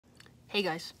Hey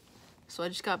guys, so I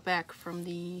just got back from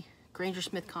the Granger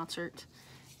Smith concert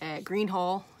at Gruene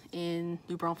Hall in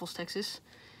New Braunfels, Texas.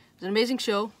 It was an amazing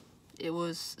show. It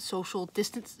was a social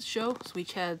distance show, so we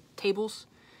each had tables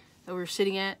that we were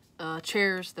sitting at,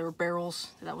 chairs, there were barrels,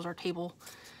 that was our table.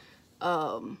 It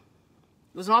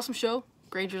was an awesome show.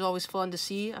 Granger's always fun to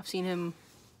see. I've seen him,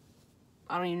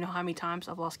 I don't even know how many times,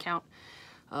 I've lost count.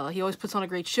 He always puts on a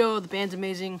great show. The band's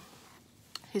amazing.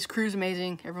 His crew's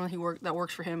amazing. Everyone that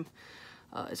works for him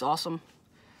is awesome.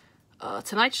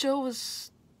 Tonight's show was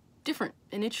different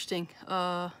and interesting.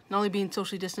 Not only being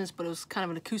socially distanced, but it was kind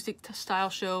of an acoustic style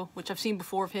show, which I've seen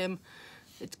before of him.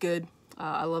 It's good.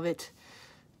 I love it.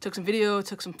 Took some video,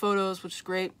 took some photos, which is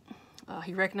great.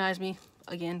 He recognized me.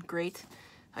 Again, great.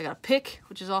 I got a pic,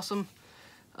 which is awesome.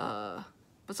 But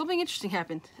something interesting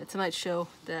happened at tonight's show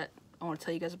that I want to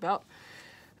tell you guys about.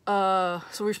 So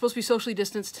we were supposed to be socially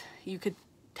distanced. You could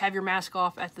have your mask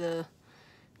off at the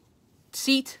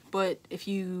seat, but if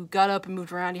you got up and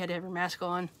moved around, you had to have your mask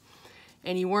on,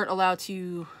 and you weren't allowed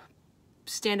to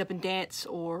stand up and dance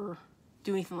or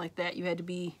do anything like that. You had to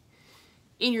be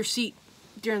in your seat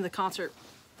during the concert.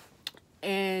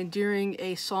 And during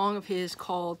a song of his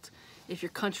called "If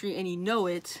Your Country and You Know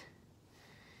It,"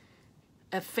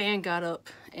 a fan got up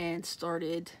and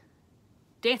started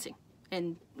dancing.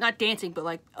 And not dancing, but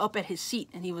like up at his seat,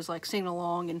 and he was like singing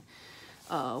along and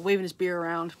waving his beer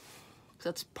around.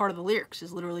 That's part of the lyrics,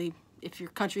 is literally, if your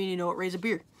country and you know it, raise a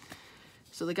beer.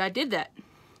 So the guy did that,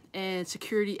 and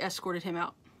security escorted him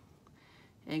out.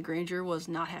 And Granger was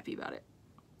not happy about it.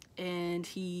 And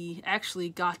he actually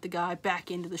got the guy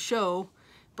back into the show,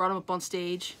 brought him up on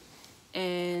stage,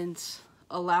 and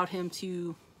allowed him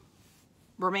to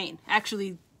remain.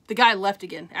 Actually, the guy left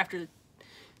again after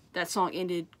that song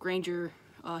ended. Granger,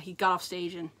 he got off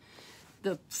stage, and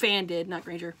the fan did, not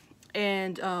Granger,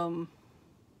 and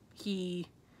he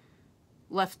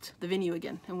left the venue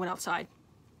again and went outside.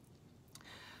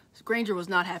 So Granger was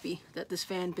not happy that this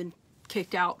fan had been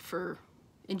kicked out for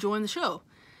enjoying the show.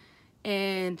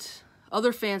 And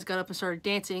other fans got up and started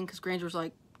dancing, because Granger was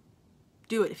like,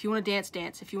 do it. If you want to dance,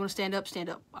 dance. If you want to stand up, stand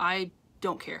up. I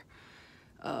don't care.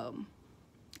 And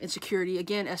security,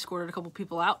 again, escorted a couple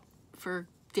people out for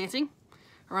dancing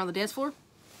around the dance floor,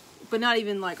 but not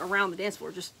even like around the dance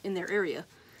floor, just in their area.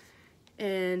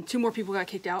 And 2 more people got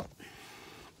kicked out.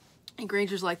 And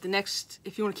Granger's like,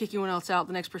 if you want to kick anyone else out,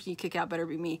 the next person you kick out better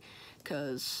be me,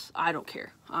 because I don't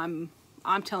care. I'm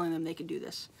telling them they can do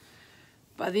this.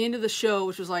 By the end of the show,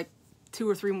 which was like 2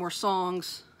 or 3 more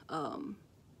songs,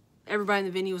 everybody in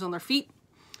the venue was on their feet.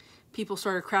 People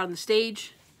started crowding the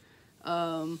stage.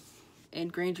 And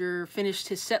Granger finished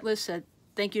his set list, said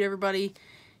thank you to everybody,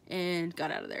 and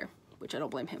got out of there, which I don't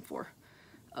blame him for.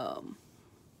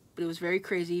 But it was very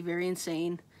crazy, very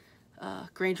insane.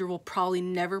 Granger will probably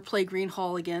never play Gruene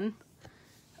Hall again.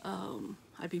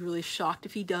 I'd be really shocked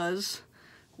if he does,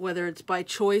 whether it's by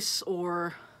choice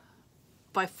or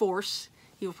by force.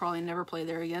 He will probably never play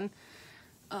there again.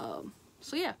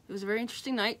 So yeah, it was a very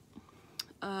interesting night.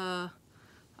 I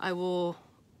will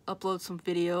upload some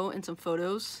video and some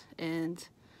photos and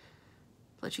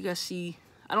let you guys see.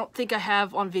 I don't think I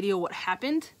have on video what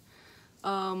happened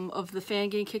of the fan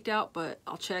getting kicked out, but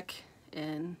I'll check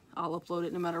and I'll upload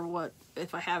it no matter what.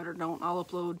 If I have it or don't, I'll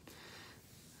upload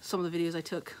some of the videos I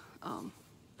took.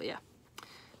 But yeah, it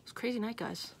was a crazy night,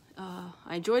 guys.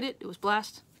 I enjoyed it. It was a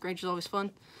blast. Granger's always fun.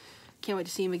 Can't wait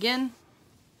to see him again.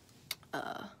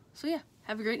 So yeah,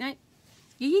 have a great night.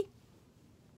 Yee Yee.